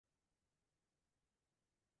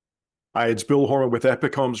Hi, it's Bill Horman with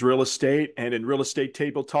Epic Homes Real Estate. And in Real Estate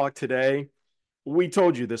Table Talk today, we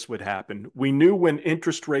told you this would happen. We knew when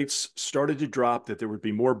interest rates started to drop that there would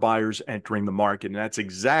be more buyers entering the market. And that's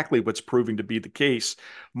exactly what's proving to be the case.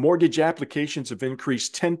 Mortgage applications have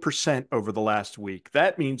increased 10% over the last week.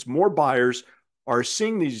 That means more buyers are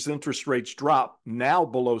seeing these interest rates drop now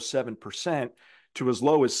below 7% to as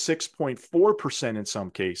low as 6.4% in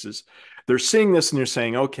some cases. They're seeing this and they're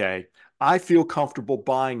saying, okay, I feel comfortable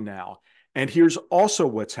buying now. And here's also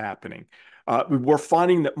what's happening. We're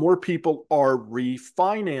finding that more people are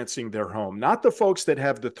refinancing their home, not the folks that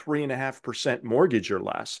have the 3.5% mortgage or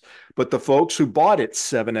less, but the folks who bought it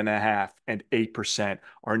 7.5% and 8%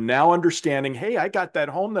 are now understanding, hey, I got that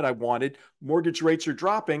home that I wanted. Mortgage rates are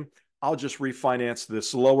dropping. I'll just refinance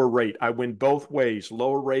this lower rate. I win both ways,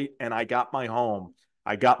 lower rate, and I got my home.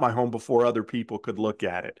 I got my home before other people could look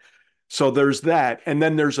at it. So there's that. And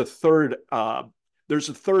then there's a third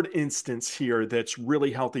instance here that's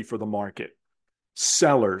really healthy for the market.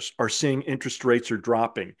 Sellers are seeing interest rates are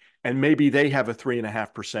dropping, and maybe they have a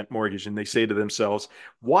 3.5% mortgage, and they say to themselves,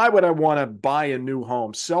 why would I want to buy a new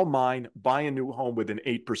home, sell mine, buy a new home with an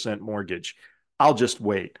 8% mortgage? I'll just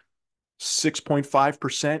wait.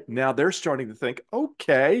 6.5%. Now they're starting to think,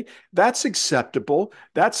 okay, that's acceptable.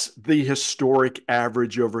 That's the historic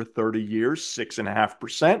average over 30 years,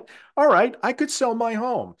 6.5%. All right, I could sell my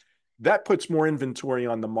home. That puts more inventory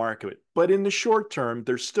on the market. But in the short term,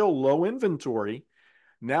 there's still low inventory.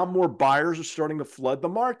 Now more buyers are starting to flood the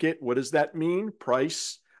market. What does that mean?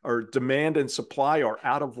 Price or demand and supply are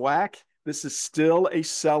out of whack. This is still a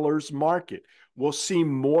seller's market. We'll see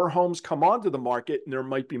more homes come onto the market, and there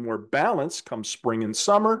might be more balance come spring and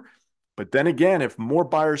summer. But then again, if more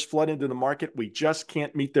buyers flood into the market, we just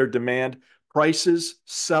can't meet their demand. Prices,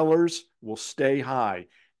 sellers will stay high,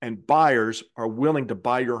 and buyers are willing to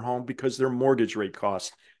buy your home because their mortgage rate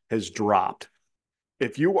cost has dropped.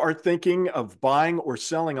 If you are thinking of buying or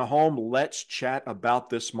selling a home, let's chat about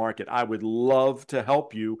this market. I would love to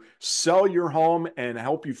help you sell your home and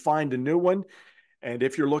help you find a new one. And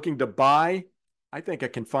if you're looking to buy, I think I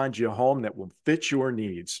can find you a home that will fit your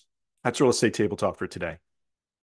needs. That's Real Estate Table Talk for today.